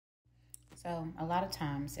So, a lot of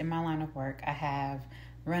times in my line of work, I have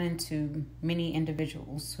run into many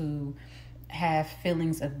individuals who have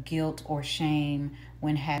feelings of guilt or shame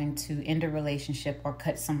when having to end a relationship or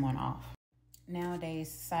cut someone off. Nowadays,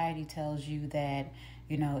 society tells you that,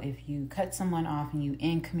 if you cut someone off and you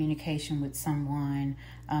end communication with someone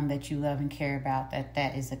that you love and care about,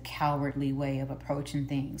 that is a cowardly way of approaching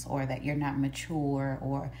things, or that you're not mature,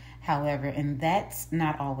 or however, and that's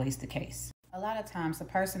not always the case. A lot of times, the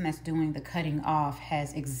person that's doing the cutting off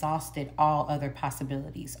has exhausted all other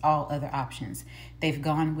possibilities, all other options. They've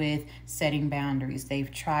gone with setting boundaries.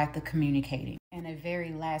 They've tried the communicating. And a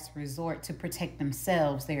very last resort to protect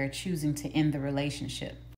themselves, they are choosing to end the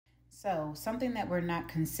relationship. So something that we're not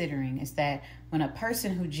considering is that when a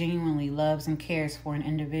person who genuinely loves and cares for an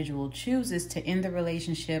individual chooses to end the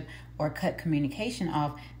relationship or cut communication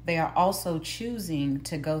off, they are also choosing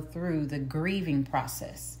to go through the grieving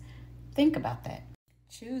process. Think about that.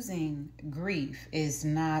 Choosing grief is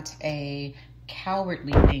not a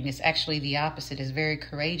cowardly thing. It's actually the opposite. It's very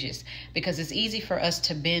courageous, because it's easy for us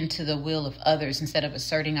to bend to the will of others instead of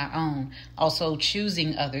asserting our own. Also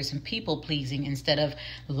choosing others and people pleasing instead of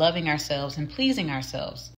loving ourselves and pleasing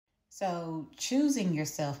ourselves. So choosing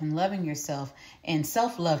yourself and loving yourself, and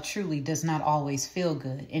self-love truly does not always feel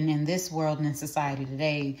good. And in this world and in society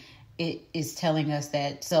today, it is telling us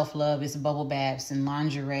that self-love is bubble baths and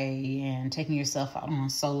lingerie and taking yourself out on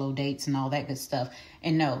solo dates and all that good stuff.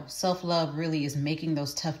 And no, self-love really is making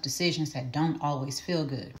those tough decisions that don't always feel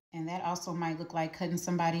good. And that also might look like cutting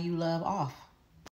somebody you love off.